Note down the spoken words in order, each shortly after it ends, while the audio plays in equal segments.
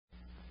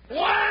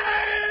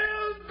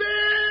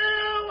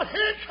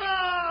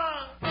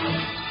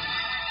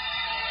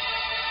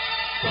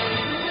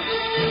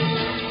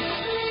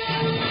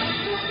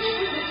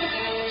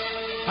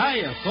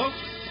Folks,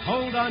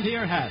 hold on to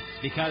your hats,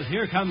 because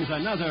here comes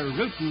another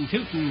rootin'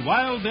 tootin'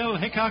 Wild Bill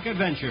Hickok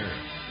adventure,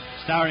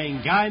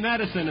 starring Guy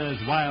Madison as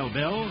Wild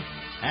Bill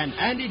and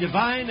Andy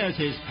Devine as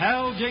his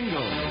pal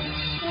Jingle.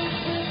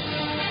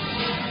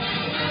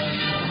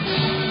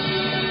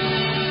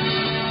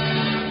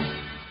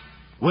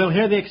 We'll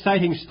hear the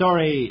exciting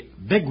story,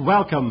 Big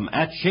Welcome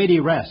at Shady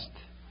Rest,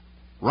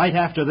 right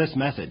after this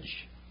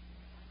message.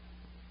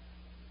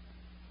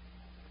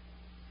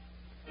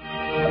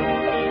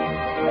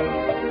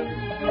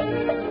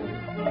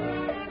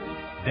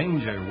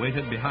 Danger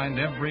waited behind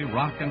every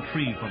rock and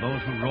tree for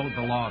those who rode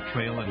the law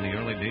trail in the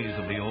early days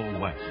of the Old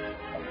West.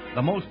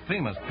 The most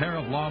famous pair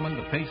of lawmen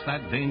to face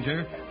that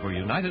danger were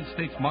United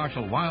States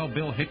Marshal Wild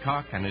Bill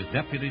Hickok and his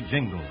deputy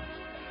Jingles.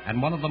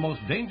 And one of the most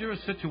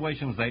dangerous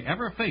situations they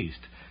ever faced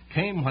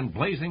came when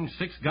Blazing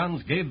Six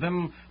Guns gave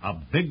them a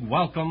big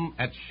welcome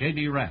at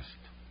Shady Rest.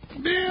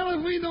 Bill,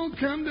 if we don't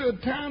come to a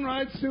town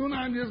right soon,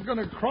 I'm just going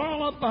to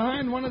crawl up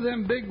behind one of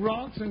them big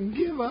rocks and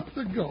give up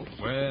the ghost.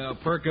 Well,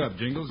 perk up,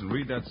 Jingles, and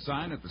read that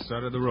sign at the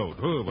side of the road.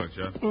 Whoa,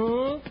 Buckshot.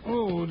 Oh,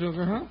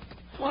 Joker, huh?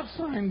 What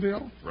sign,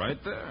 Bill?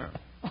 Right there.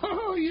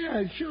 Oh,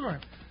 yeah, sure.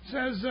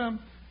 Says,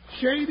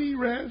 Shady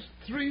Rest,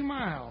 3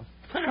 miles.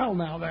 Hell,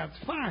 now, that's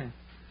fine.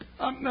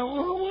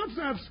 Now, what's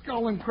that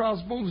skull and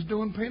crossbones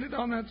doing painted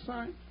on that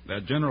sign?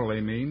 That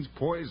generally means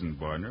poison,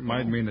 partner.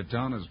 Might mean the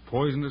town is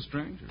poison to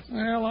strangers.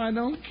 Well, I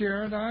don't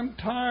care. I'm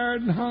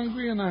tired and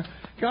hungry, and I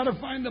got to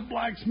find the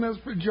blacksmith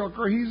for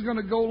Joker. He's going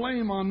to go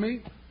lame on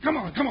me. Come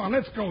on,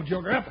 let's go,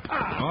 Joker. Up.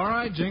 All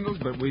right, Jingles,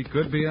 but we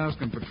could be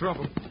asking for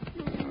trouble.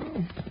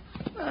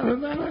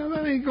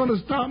 That ain't going to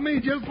stop me.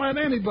 Just let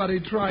anybody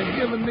try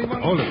giving me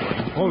one. Hold it,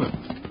 partner. Hold it.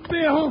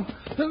 Bill,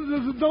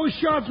 those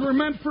shots were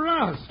meant for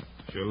us.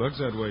 Sure looks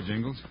that way,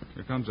 Jingles.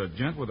 Here comes a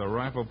gent with a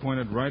rifle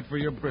pointed right for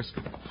your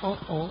brisket.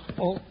 Oh.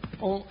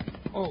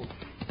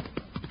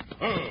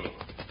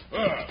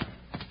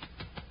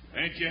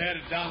 Ain't you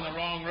headed down the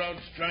wrong road,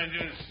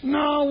 strangers?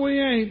 No, we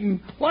ain't.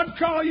 And what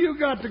call you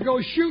got to go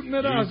shooting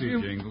at us?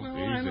 Easy, Jingles, well,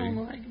 easy. I don't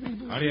like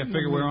people. How do you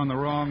figure we're on the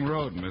wrong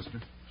road, mister?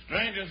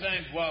 Strangers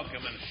ain't welcome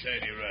in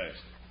Shady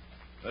Rest.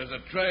 There's a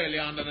trail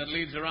yonder that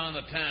leads around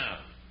the town.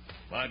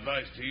 My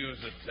advice to you is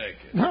to take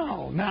it.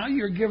 No, now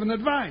you're giving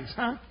advice,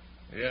 huh?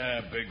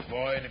 Yeah, big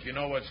boy, and if you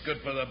know what's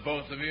good for the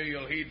both of you,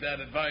 you'll heed that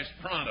advice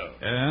pronto.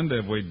 And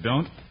if we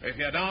don't? If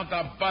you don't,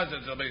 the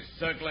buzzards will be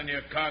circling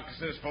your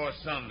carcasses for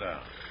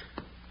sundown.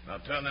 Now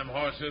turn them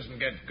horses and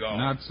get going.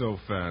 Not so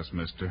fast,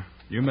 mister.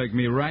 You make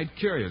me right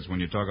curious when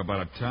you talk about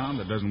a town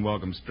that doesn't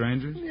welcome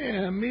strangers.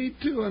 Yeah, me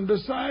too. And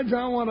besides,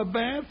 I want a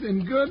bath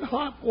in good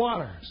hot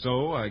water.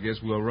 So I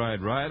guess we'll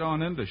ride right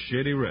on into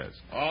Shady Rest.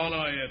 Oh,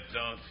 no, you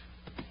don't.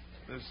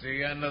 This is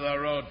the end of the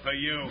road for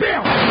you.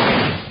 Bill!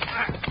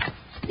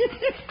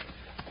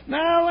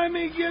 Now let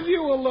me give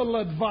you a little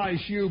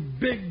advice, you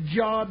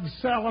big-jawed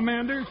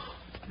salamander.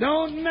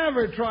 Don't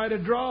never try to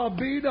draw a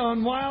bead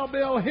on Wild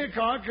Bill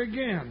Hickok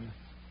again.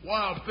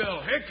 Wild Bill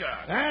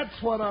Hickok?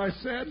 That's what I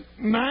said.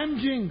 And I'm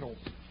Jingles.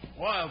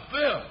 Wild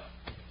Bill?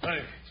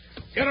 Hey,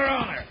 get her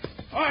on her.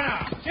 Oh,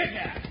 now, kick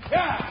it.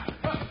 Yeah.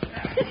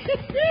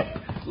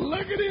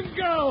 Look at him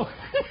go.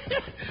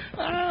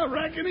 I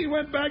reckon he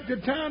went back to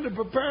town to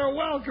prepare a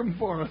welcome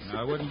for us.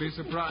 I wouldn't be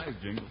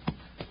surprised, Jingles.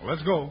 Well,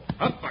 let's go.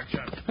 Up,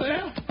 Buckshot.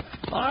 Well,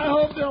 I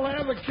hope they'll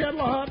have a kettle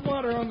of hot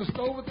water on the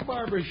stove at the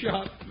barber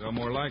shop. They'll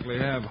more likely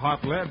have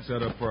hot lead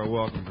set up for a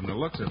welcome from the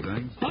looks of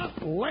things.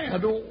 Hot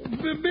lead? Oh,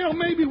 Bill,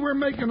 maybe we're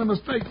making a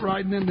mistake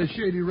riding into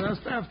Shady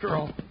Rest after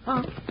all.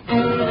 Huh?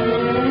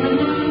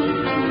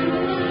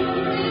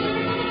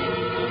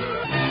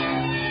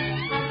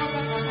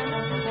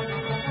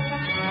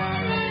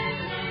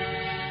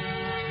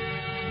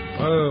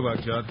 Oh,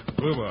 Buckshot.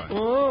 Oh, boy.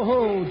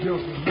 Oh,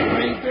 Joseph.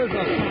 Ain't this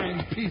a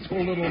fine, peaceful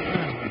little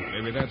town?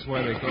 Maybe that's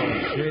why they call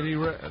it Shady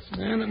Rest.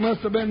 And it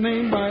must have been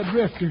named by a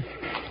drifter.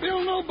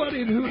 Bill,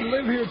 nobody who'd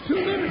live here 2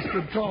 minutes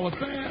could call it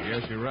that.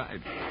 Yes, you're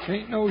right.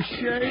 Ain't no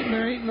shade and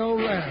there ain't no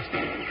rest.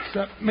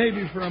 Except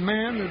maybe for a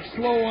man that's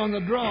slow on the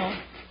draw.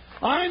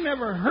 I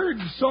never heard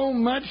so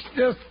much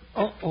just...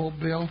 Oh,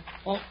 Bill.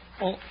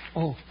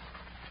 Oh.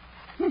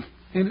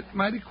 Ain't it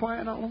mighty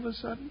quiet all of a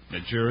sudden?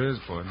 It sure is,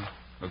 partner.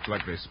 Looks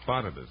like they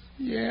spotted us.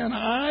 Yeah, and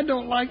I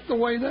don't like the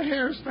way the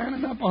hair's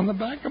standing up on the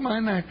back of my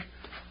neck.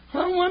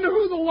 I wonder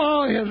who the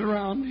law is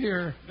around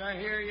here. Did I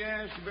hear you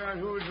ask about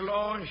who's the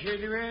law in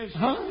Shady Rest?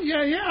 Huh?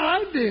 Yeah,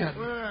 I did.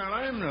 Well,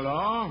 I'm the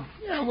law.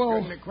 Yeah, well...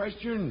 Couldn't have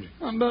questioned.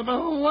 But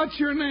what's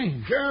your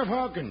name? Sheriff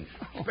Hawkins.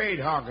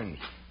 Spade Hawkins.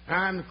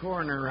 I'm the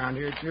coroner around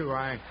here, too.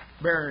 I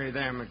bury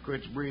them that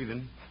quits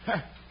breathing.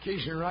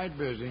 Keeps you right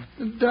busy.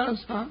 It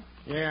does, huh?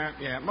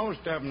 Yeah.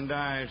 Most of them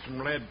die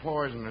from lead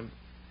poisoning.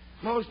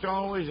 Most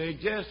always, they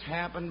just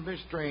happen to be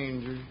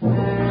strangers.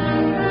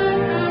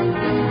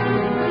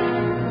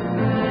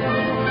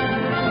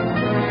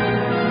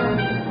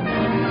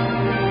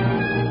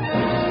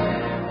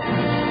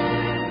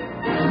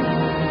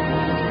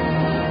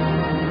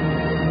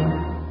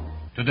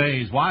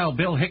 Today's Wild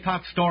Bill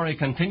Hickok story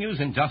continues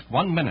in just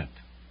 1 minute.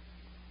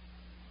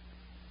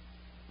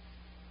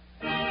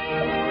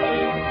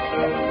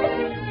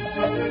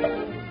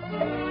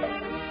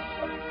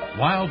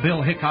 Wild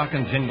Bill Hickok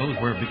and Jingles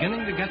were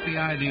beginning to get the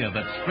idea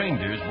that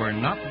strangers were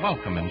not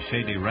welcome in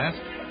Shady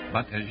Rest,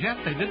 but as yet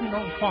they didn't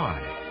know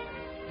why.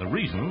 The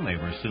reason, they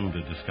were soon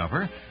to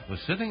discover, was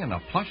sitting in a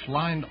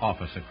plush-lined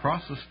office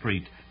across the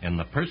street in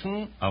the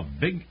person of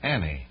Big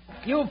Annie.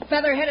 You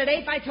feather-headed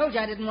ape, I told you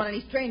I didn't want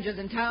any strangers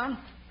in town,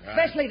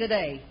 especially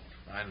today.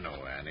 I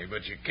know, Annie,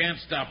 but you can't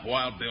stop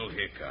Wild Bill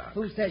Hickok.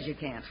 Who says you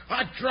can't?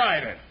 I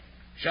tried it.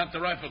 Shot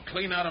the rifle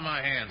clean out of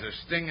my hands. They're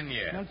stinging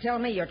yet. Don't tell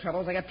me your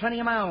troubles. I got plenty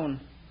of my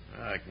own.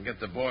 I can get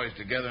the boys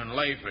together and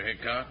lay for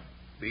Hickok.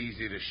 Be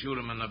easy to shoot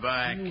him in the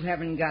back. You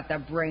haven't got the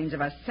brains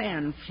of a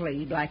sand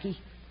flea, Blackie.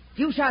 If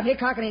you shot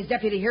Hickok and his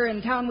deputy here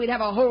in town, we'd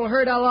have a whole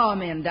herd of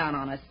lawmen down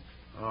on us.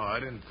 Oh, I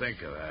didn't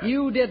think of that.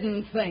 You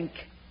didn't think.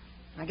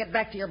 Now get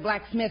back to your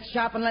blacksmith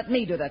shop and let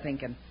me do the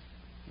thinking.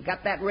 We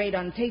got that raid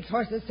on Tate's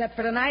horses set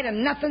for tonight,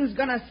 and nothing's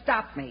going to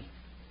stop me.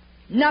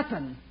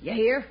 Nothing. You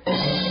hear?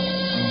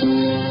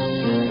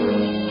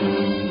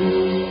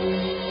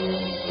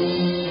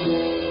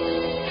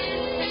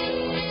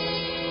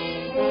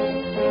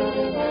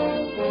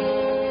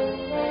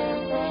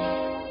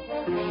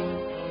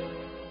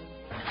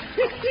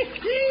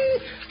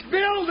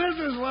 Bill, this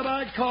is what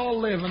I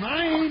call living.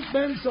 I ain't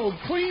been so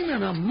clean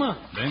in a month.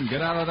 Then get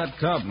out of that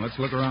tub and let's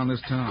look around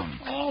this town.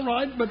 All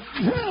right, but,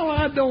 well,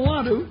 I don't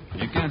want to.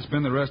 You can't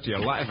spend the rest of your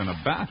life in a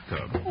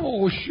bathtub.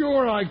 Oh,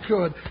 sure I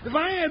could. If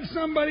I had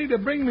somebody to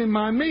bring me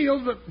my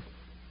meals that...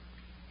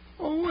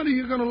 Oh, what are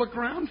you going to look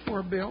around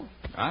for, Bill?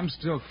 I'm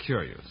still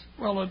curious.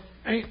 Well, it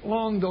ain't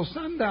long till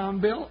sundown,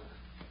 Bill.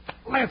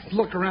 Let's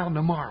look around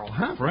tomorrow,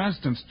 huh? For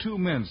instance, 2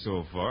 men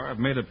so far have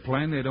made it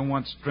plain they don't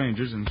want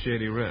strangers in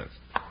Shady Rest.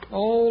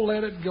 Oh,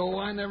 let it go.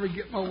 I never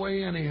get my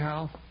way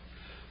anyhow.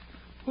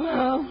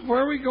 Well,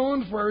 where are we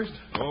going first?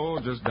 Oh,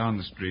 just down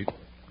the street.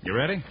 You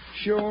ready?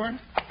 Sure.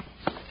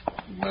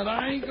 But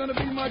I ain't going to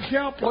be much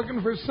help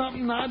looking for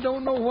something I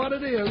don't know what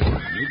it is.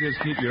 You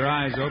just keep your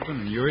eyes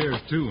open and your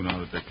ears, too, now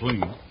that they're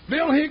clean.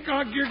 Bill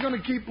Hickok, you're going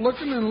to keep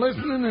looking and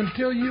listening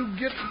until you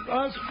get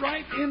us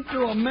right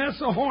into a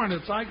mess of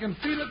hornets. I can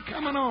feel it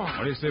coming on.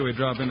 What do you say we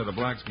drop into the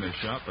blacksmith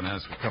shop and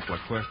ask a couple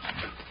of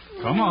questions?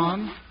 Come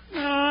on. No,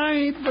 I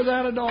ain't for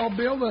that at all,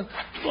 Bill. The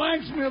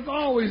blacksmith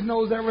always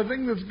knows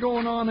everything that's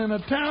going on in a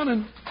town,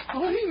 and,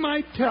 well, he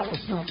might tell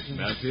us something.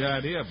 That's the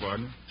idea,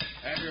 partner.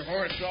 Have your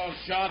horse all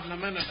shod in a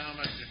minute now,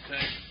 Mr.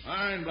 Tate.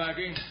 Fine,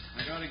 Blackie.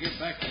 I gotta get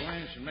back to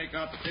ranch and make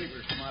out the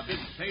papers for my big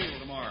sale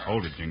tomorrow.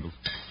 Hold it, Jingles.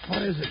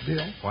 What is it,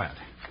 Bill? Quiet.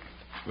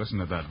 Listen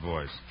to that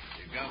voice.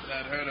 You got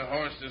that herd of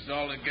horses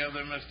all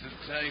together, Mr.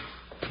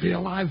 Tate?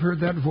 Bill, I've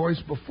heard that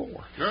voice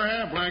before. Sure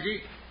have,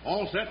 Blackie.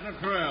 All set in a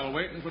corral,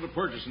 waiting for the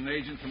purchasing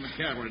agent from the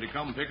cavalry to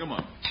come pick 'em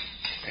up.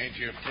 Ain't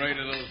you afraid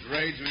of those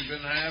raids we've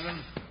been having?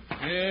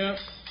 Yeah,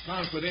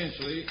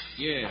 confidentially,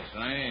 yes,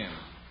 I am.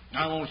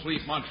 I won't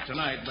sleep much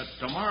tonight, but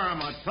tomorrow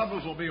my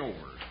troubles will be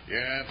over.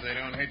 Yeah, if they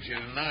don't hit you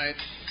tonight.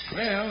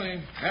 Well,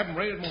 they haven't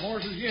raided my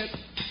horses yet.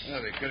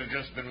 Well, they could have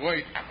just been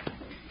waiting.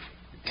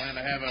 You plan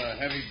to have a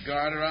heavy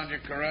guard around your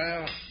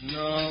corral?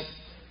 No,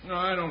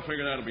 I don't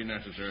figure that'll be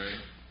necessary.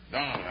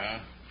 Don't, huh?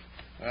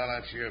 Well,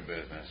 that's your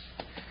business.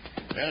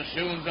 Well,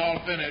 shoeing's all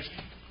finished.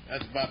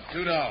 That's about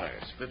 $2,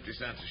 50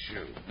 cents a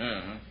shoe.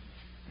 Uh-huh.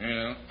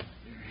 Yeah,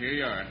 here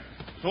you are.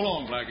 So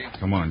long, Blackie.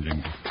 Come on,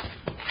 Jingles.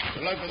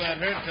 Good luck with that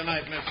herd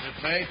tonight,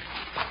 Mr. Tate.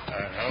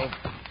 I hope.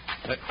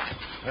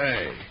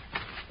 Hey,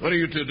 what are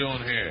you two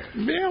doing here?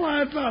 Bill,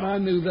 I thought I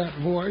knew that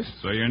voice.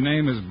 So your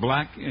name is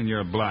Black and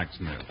you're a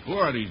blacksmith. Who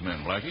are these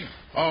men, Blackie?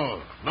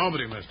 Oh,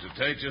 nobody, Mr.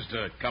 Tate. Just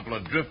a couple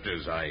of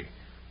drifters I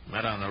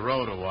met on the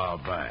road a while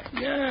back.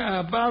 Yeah,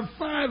 about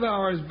 5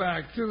 hours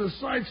back, through the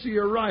sights of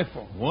your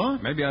rifle.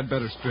 What? Maybe I'd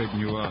better straighten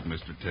you out,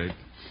 Mr. Tate.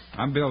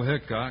 I'm Bill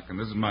Hickok, and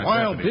this is my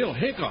Wild deputy. Bill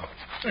Hickok.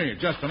 Hey,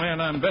 just the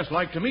man I'm best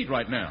like to meet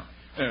right now.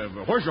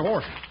 Where's your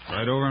horse?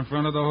 Right over in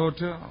front of the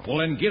hotel. Well,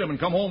 then get him and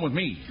come home with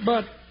me.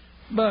 But...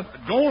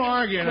 Don't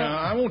argue now.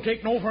 I won't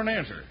take no for an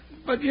answer.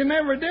 But you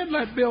never did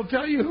let Bill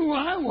tell you who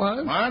I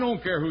was. I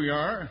don't care who you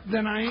are.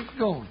 Then I ain't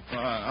going.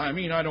 I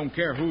mean, I don't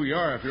care who you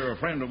are. If you're a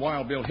friend of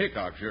Wild Bill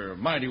Hickok's, you're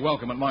mighty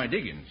welcome at my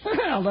diggings.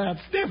 Well,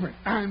 that's different.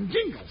 I'm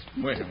Jingles.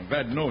 Well, I'm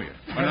glad to know you.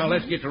 Well, now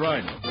let's get to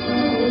riding.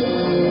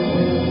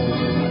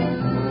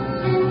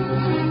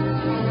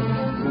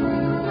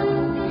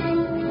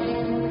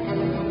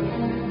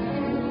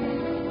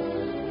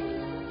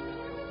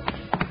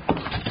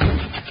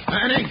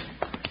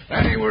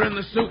 Annie, we're in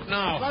the soup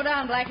now. Slow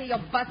down, Blackie.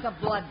 You'll bust a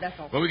blood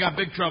vessel. Well, we got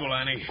big trouble,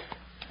 Annie.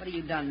 What have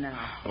you done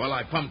now? Well,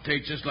 I pumped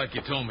Tate just like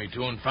you told me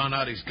to and found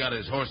out he's got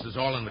his horses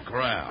all in the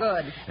corral.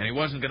 Good. And he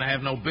wasn't going to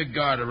have no big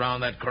guard around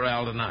that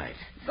corral tonight.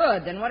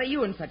 Good. Then what are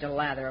you in such a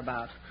lather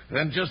about?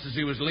 Then just as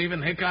he was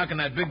leaving, Hickok and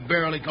that big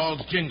barrel he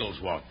calls Jingles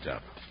walked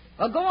up.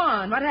 Well, go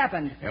on. What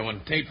happened? And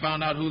when Tate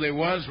found out who they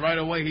was, right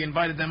away he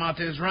invited them out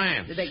to his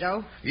ranch. Did they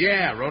go?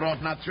 Yeah, rode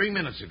off not 3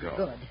 minutes ago.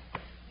 Good.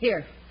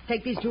 Here,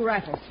 take these 2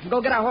 rifles.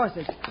 Go get our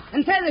horses.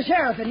 And send the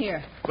sheriff in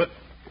here. But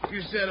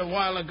you said a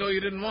while ago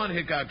you didn't want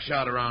Hickok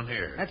shot around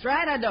here. That's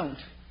right, I don't.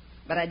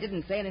 But I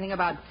didn't say anything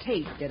about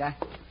Tate, did I?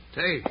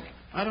 Tate,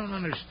 I don't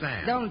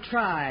understand. Don't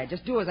try.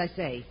 Just do as I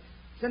say.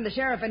 Send the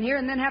sheriff in here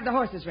and then have the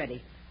horses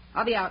ready.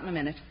 I'll be out in a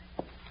minute.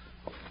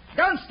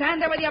 Don't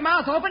stand there with your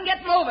mouth open.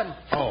 Get moving.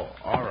 Oh,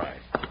 all right.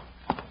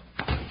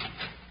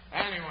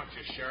 Annie wants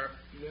you, Sheriff.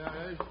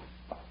 Yes?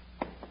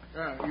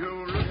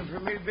 You looking for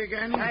me, Big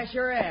Annie? I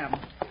sure am.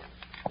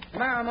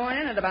 Tomorrow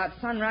morning at about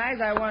sunrise,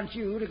 I want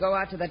you to go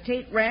out to the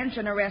Tate Ranch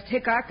and arrest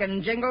Hickok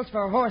and Jingles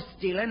for horse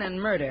stealing and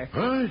murder.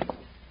 What?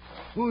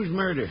 Whose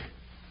murder?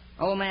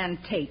 Old man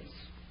Tate's.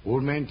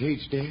 Old man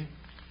Tate's dead?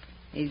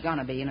 He's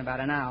gonna be in about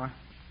an hour.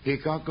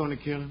 Hickok gonna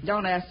kill him?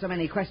 Don't ask so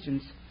many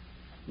questions.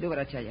 Do what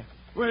I tell you.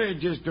 Well, it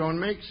just don't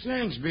make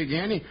sense, Big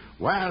Annie.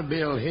 Wild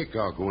Bill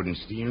Hickok wouldn't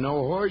steal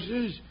no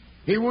horses.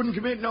 He wouldn't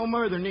commit no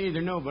murder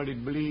neither.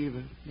 Nobody'd believe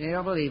it.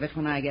 They'll believe it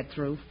when I get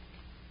through.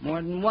 More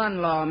than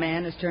one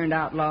lawman has turned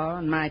outlaw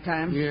in my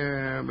time.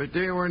 Yeah, but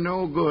they were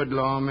no good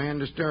lawmen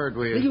to start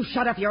with. Will you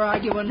shut up your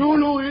arguing?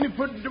 No, Annie,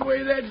 put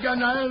away that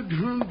gun. I'll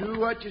do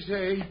what you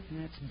say.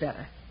 That's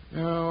better.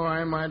 Oh,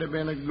 I might have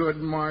been a good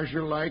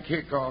marshal like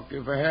Hickok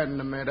if I hadn't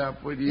have met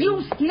up with you.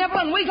 You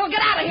sniveling weasel,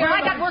 get out of here.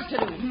 I got work to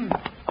do.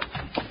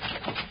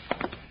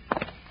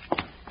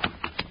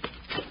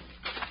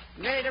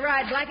 You ready to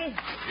ride, Blackie?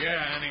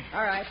 Yeah, Annie.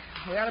 All right.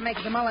 We ought to make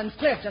it to Mullins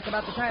Cliff just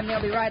about the time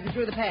they'll be riding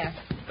through the pass.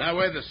 That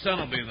way the sun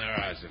will be in their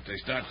eyes if they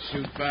start to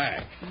shoot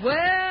back.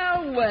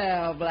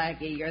 Well,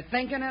 Blackie, you're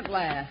thinking at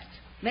last.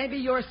 Maybe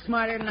you're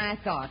smarter than I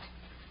thought.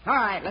 All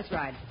right, let's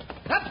ride.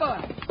 Up,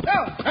 boy.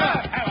 Go.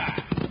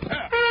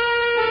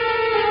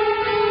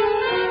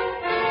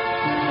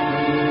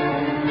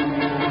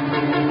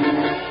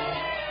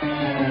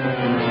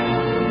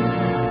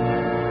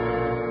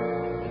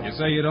 You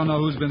say you don't know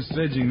who's been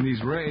staging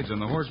these raids on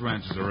the horse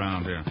ranches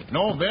around here.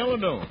 No, Bill, I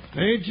don't.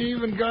 Ain't you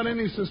even got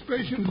any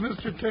suspicions,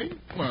 Mr. Tate?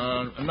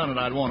 Well, none that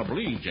I'd want to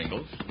believe,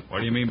 Jingles. What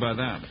do you mean by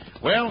that?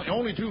 Well, the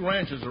only two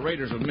ranches the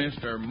raiders have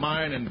missed are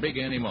mine and Big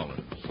Annie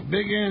Mullins.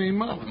 Big Annie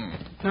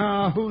Mullins.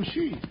 Now, who's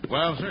she?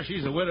 Well, sir,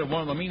 she's the widow of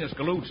one of the meanest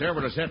galoots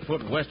ever to set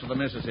foot west of the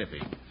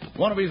Mississippi.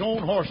 One of his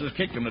own horses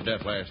kicked him to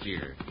death last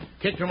year.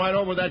 Kicked him right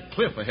over that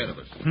cliff ahead of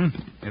us.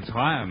 It's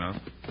high enough.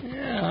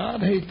 Yeah,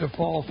 I'd hate to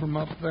fall from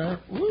up there.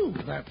 Ooh,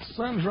 that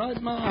sun's right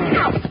in my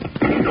eyes.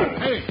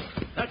 Hey,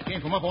 that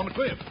came from up on the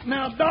cliff.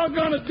 Now,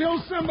 doggone it,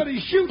 Bill,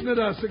 somebody's shooting at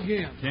us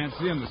again. Can't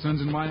see him. The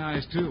sun's in my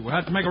eyes, too. We'll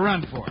have to make a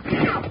run for it.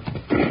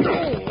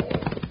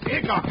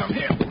 Hickok, come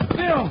here.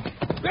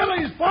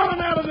 Billy's falling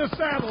out of the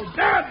saddle.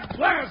 Dad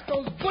blast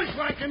those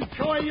bushwhacking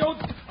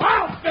coyotes.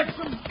 I'll fix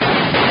them.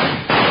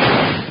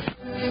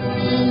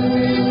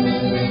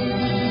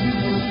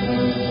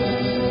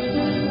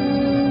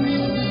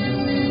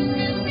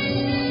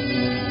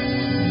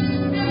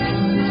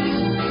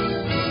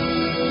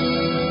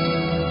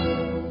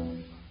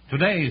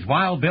 Today's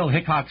Wild Bill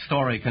Hickok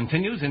story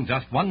continues in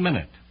just 1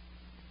 minute.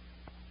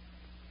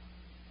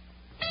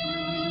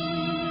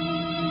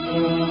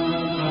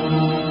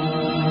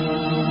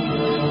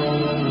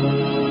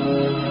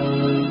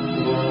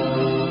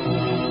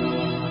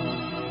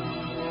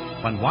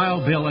 When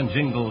Wild Bill and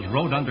Jingles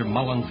rode under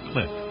Mullins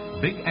Cliff,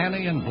 Big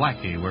Annie and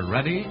Blackie were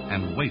ready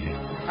and waiting.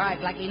 All right,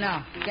 Blackie,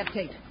 now, get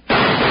Tate.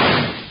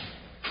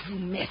 You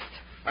missed.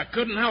 I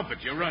couldn't help it.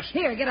 You rushed.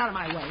 Here, get out of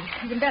my way.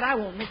 You can bet I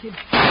won't miss him.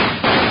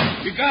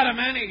 You got him,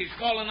 Annie. He's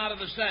falling out of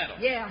the saddle.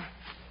 Yeah.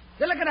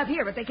 They're looking up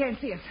here, but they can't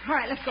see us. All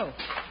right, let's go.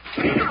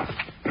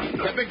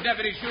 The big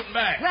deputy's shooting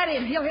back. Let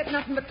him. He'll hit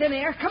nothing but thin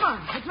air. Come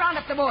on, let's round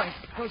up the boys.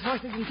 Those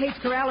horses in Tate's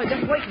corral are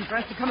just waiting for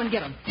us to come and get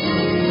them.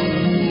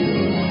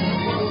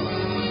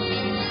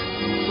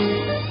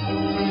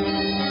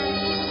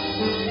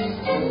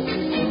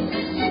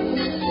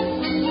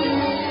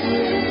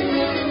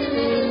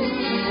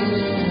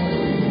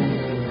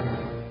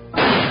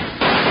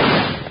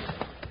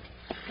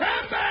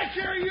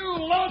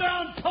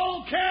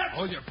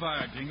 Hold your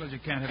fire, Jingles. You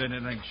can't hit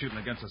anything shooting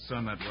against the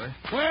sun that way.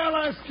 Well,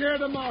 I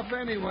scared him off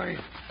anyway.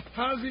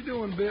 How's he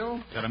doing,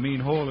 Bill? Got a mean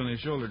hole in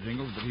his shoulder,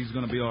 Jingles, but he's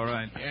going to be all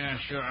right. Yeah,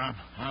 sure.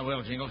 I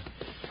will, Jingles.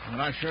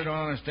 But I sure don't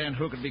understand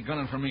who could be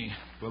gunning for me.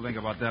 We'll think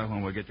about that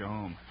when we get you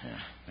home. Yeah.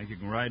 Think you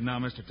can ride now,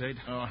 Mr. Tate?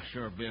 Oh,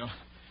 sure, Bill.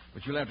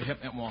 But you'll have to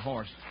help me up my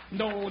horse.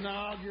 No,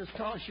 I'll just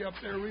toss you up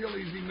there real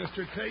easy,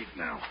 Mr. Tate,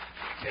 now.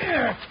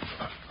 Yeah.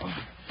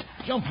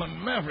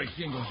 Jumping maverick,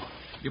 Jingles.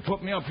 You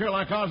put me up here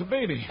like I was a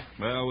baby.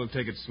 Well, we'll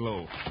take it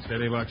slow.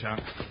 Steady, watch out.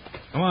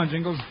 Come on,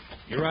 Jingles.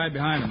 You ride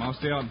behind him. I'll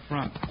stay out in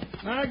front.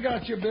 I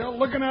got you, Bill.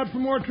 Looking out for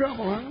more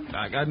trouble, huh?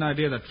 I got an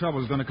idea that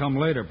trouble's going to come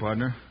later,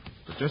 partner.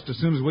 But just as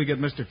soon as we get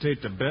Mr.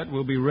 Tate to bed,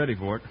 we'll be ready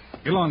for it.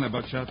 Get along there,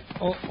 Buckshot.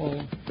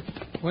 Uh-oh.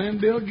 When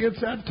Bill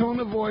gets that tone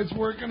of voice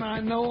working,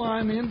 I know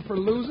I'm in for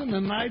losing a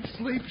night's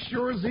sleep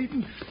sure as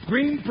eating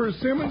green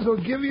persimmons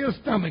will give you a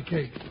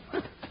stomachache.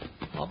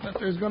 I'll bet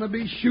there's going to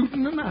be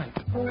shooting tonight.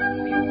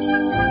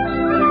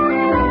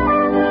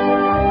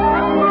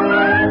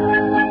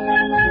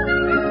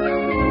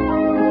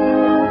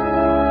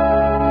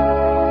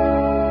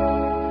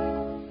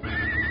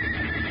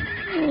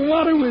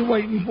 What are we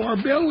waiting for,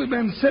 Bill? We've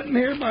been sitting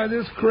here by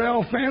this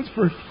corral fence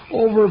for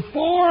over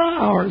 4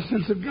 hours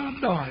since it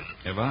got dark.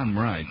 If I'm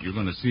right, you're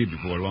going to see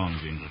before long,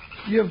 Jingles.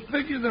 You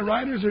figure the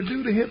riders are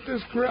due to hit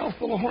this corral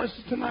full of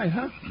horses tonight,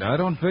 huh? I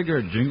don't figure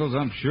it, Jingles.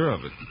 I'm sure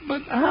of it.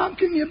 But how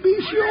can you be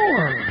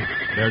sure?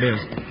 There it is.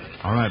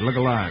 All right, look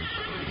alive.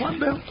 What,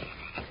 Bill?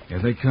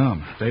 Here they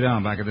come. Stay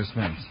down back of this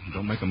fence.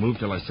 Don't make a move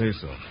till I say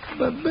so.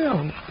 But,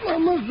 Bill, well,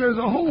 look, there's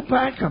a whole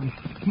pack of them.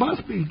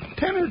 Must be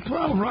 10 or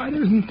 12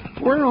 riders, and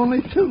we're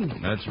only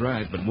 2. That's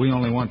right, but we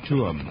only want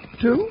 2 of them.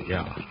 2?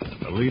 Yeah,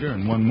 the leader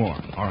and 1 more.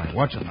 All right,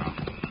 watch it now.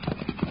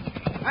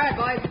 All right,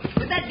 boys.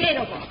 Put that gate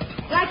open.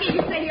 Blackie,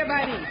 you stay here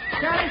by me.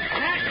 Charlie,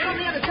 Matt, get on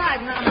the other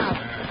side and I'm out.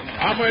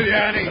 I'm with you,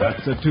 Annie.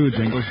 That's the 2,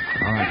 Jingles.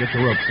 All right, get the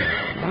rope set.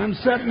 I'm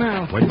set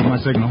now. Wait for my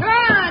signal. Come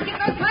on, get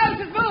those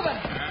horses moving.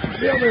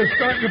 Bill, they're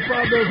starting to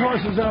prod those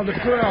horses out of the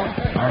corral.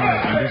 All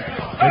right, Jingles.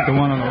 Take the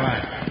one on the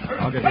right.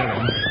 I'll get the other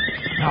one.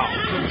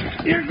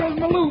 Now, here goes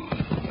my loop.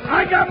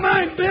 I got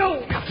mine,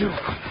 Bill.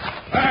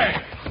 Hey,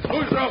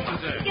 whose rope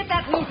is it? Get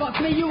that loop off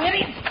me, you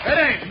idiot. It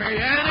ain't me,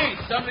 Annie.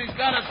 Somebody's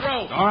got us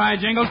rope. All right,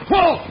 Jingles,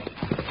 pull!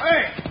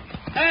 Hey,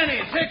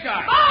 Annie, it's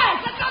Hickok.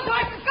 Boys, let those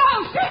horses go.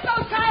 Shoot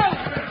those cows.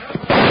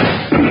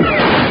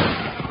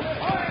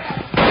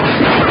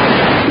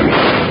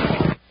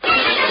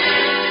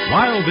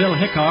 Wild Bill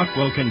Hickok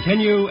will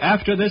continue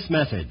after this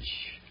message.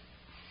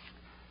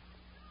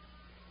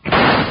 You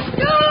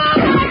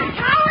little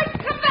cowards,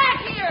 come back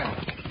here.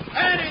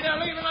 Annie, they're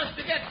leaving us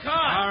to get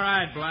caught. All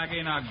right,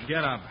 Blackie, now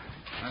get up.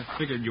 I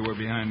figured you were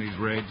behind these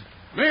raids.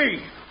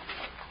 Me?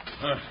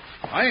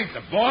 I ain't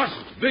the boss.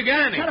 It's Big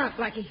Annie. Shut up,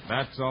 Blackie.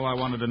 That's all I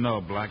wanted to know,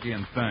 Blackie,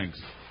 and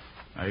thanks.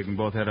 Now you can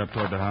both head up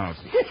toward the house.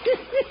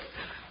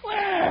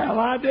 Well,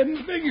 I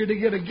didn't figure to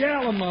get a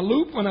gal on my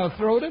loop when I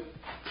throwed it.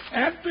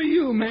 After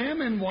you,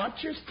 ma'am, and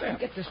watch your step.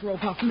 Get this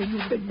rope off me,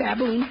 you big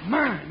baboon.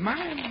 My,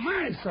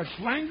 such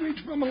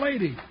language from a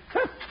lady.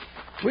 Huh.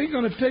 We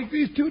going to take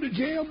these 2 to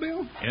jail,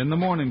 Bill? In the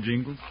morning,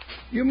 Jingles.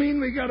 You mean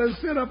we got to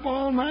sit up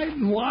all night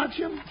and watch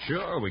him?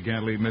 Sure, we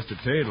can't leave Mr.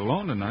 Tate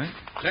alone tonight.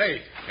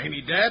 Say, ain't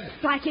he dead?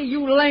 Blackie,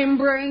 you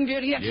lame-brained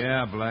idiot.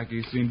 Yeah,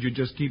 Blackie, seems you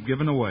just keep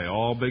giving away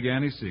all Big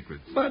Annie's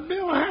secrets. But,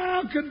 Bill,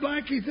 how could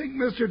Blackie think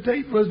Mr.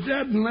 Tate was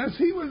dead unless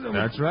he was a...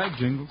 That's right,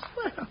 Jingles.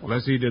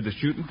 Unless he did the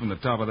shooting from the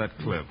top of that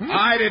cliff.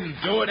 I didn't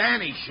do it.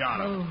 Annie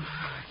shot him. Oh,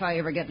 if I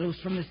ever get loose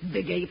from this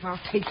big ape, I'll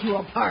take you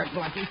apart,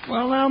 Blackie.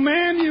 Well, now,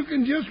 man, you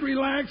can just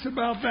relax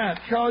about that,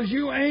 because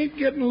you ain't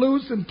getting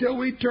loose until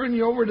we turn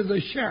you over to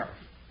the sheriff.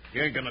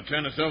 You ain't gonna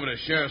turn us over to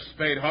Sheriff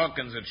Spade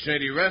Hawkins at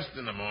Shady Rest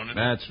in the morning.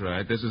 That's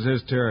right. This is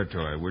his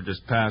territory. We're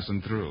just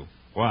passing through.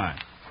 Why?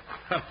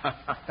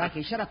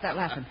 Blackie, shut up that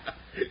laughing.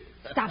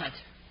 Stop it.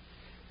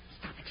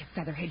 Stop it, you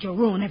featherhead. You'll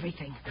ruin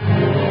everything.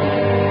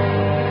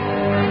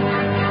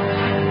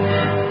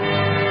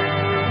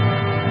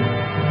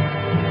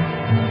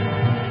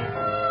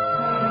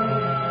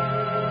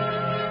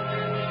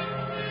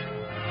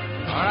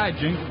 All right,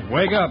 Jingles.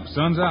 Wake up.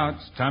 Sun's out.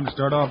 It's time to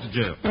start off to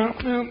jail. No.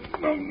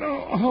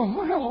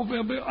 Oh, hello,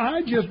 Bill.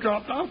 I just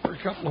dropped off for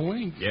a couple of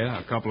winks. Yeah,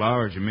 a couple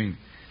hours, you mean.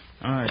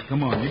 All right,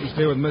 come on. You can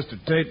stay with Mr.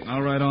 Tate, and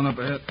I'll ride on up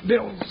ahead.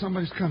 Bill,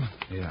 somebody's coming.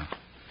 Yeah.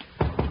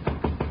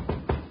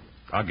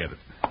 I'll get it.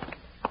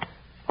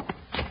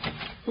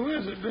 Who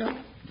is it, Bill?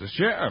 The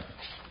sheriff.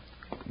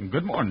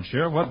 Good morning,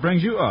 Sheriff. What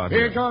brings you out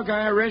here? Hickok,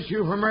 I arrest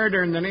you for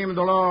murder in the name of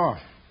the law.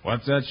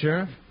 What's that,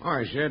 Sheriff?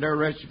 I said I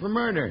arrest you for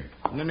murder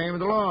in the name of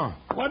the law.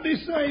 What'd he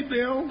say,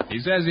 Bill? He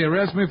says he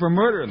arrests me for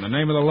murder in the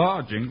name of the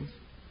law, Jingles.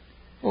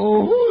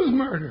 Oh, who's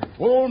murder?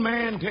 Old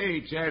man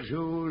Tate, that's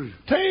who's.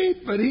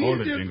 Tate, but he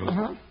Hold it, did... Jingles.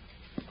 Uh-huh.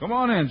 Come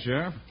on in,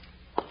 Sheriff.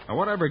 Now,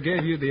 whatever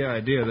gave you the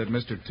idea that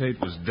Mr. Tate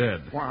was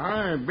dead?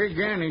 Why, Big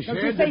Annie Don't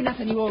said... you say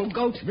nothing, you old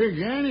goat. Big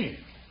Annie?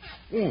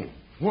 Oh,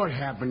 what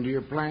happened to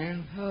your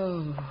plan?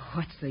 Oh,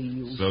 what's the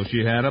use? So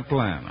she had a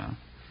plan, huh?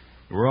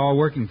 We're all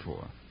working for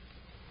her.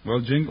 Well,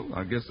 Jingle,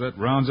 I guess that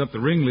rounds up the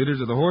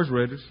ringleaders of the horse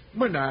raiders.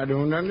 But I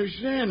don't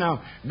understand.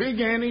 Now, Big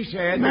Annie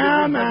said...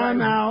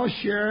 Now,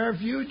 Sheriff,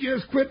 you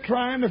just quit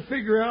trying to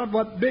figure out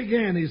what Big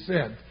Annie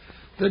said.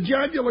 The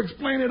judge will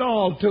explain it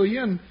all to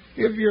you, and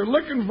if you're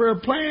looking for a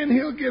plan,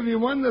 he'll give you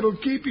one that'll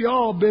keep you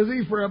all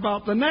busy for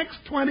about the next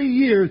 20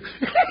 years.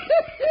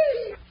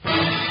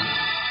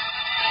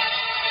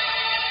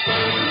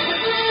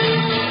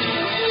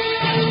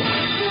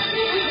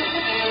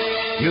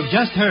 You've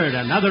just heard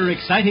another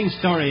exciting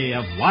story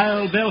of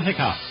Wild Bill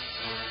Hickok,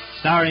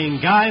 starring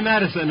Guy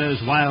Madison as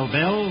Wild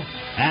Bill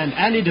and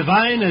Annie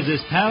Devine as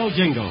his pal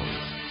Jingles.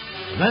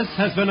 This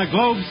has been a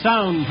Globe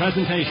Sound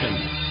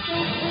presentation.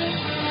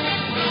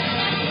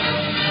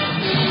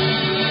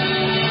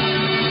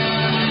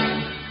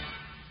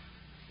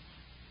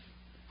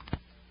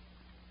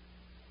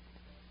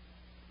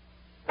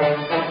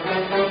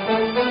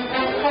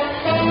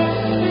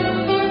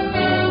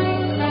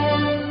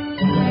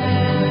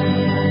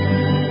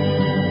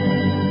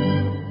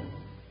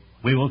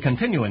 We will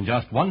continue in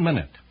just 1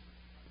 minute.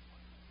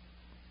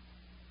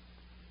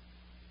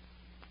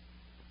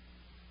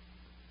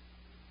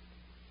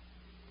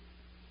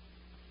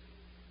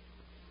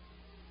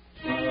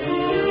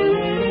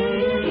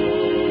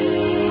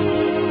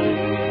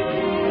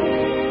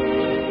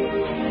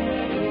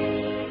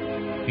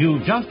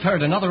 You've just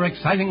heard another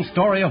exciting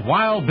story of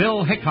Wild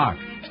Bill Hickok,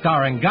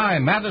 starring Guy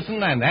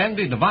Madison and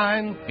Andy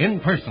Devine in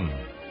person.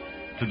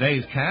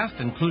 Today's cast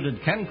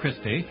included Ken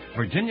Christie,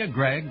 Virginia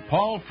Gregg,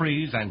 Paul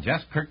Frees, and Jess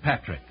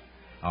Kirkpatrick.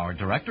 Our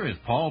director is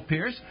Paul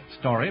Pierce,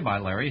 story by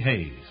Larry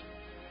Hayes.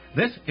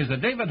 This is a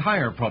David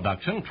Heyer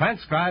production,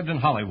 transcribed in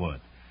Hollywood.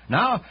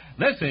 Now,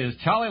 this is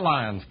Charlie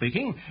Lyon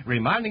speaking,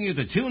 reminding you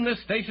to tune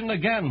this station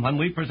again when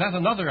we present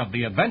another of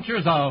the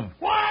adventures of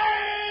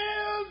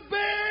Wild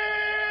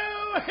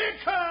Bill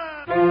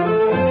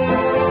Hickok!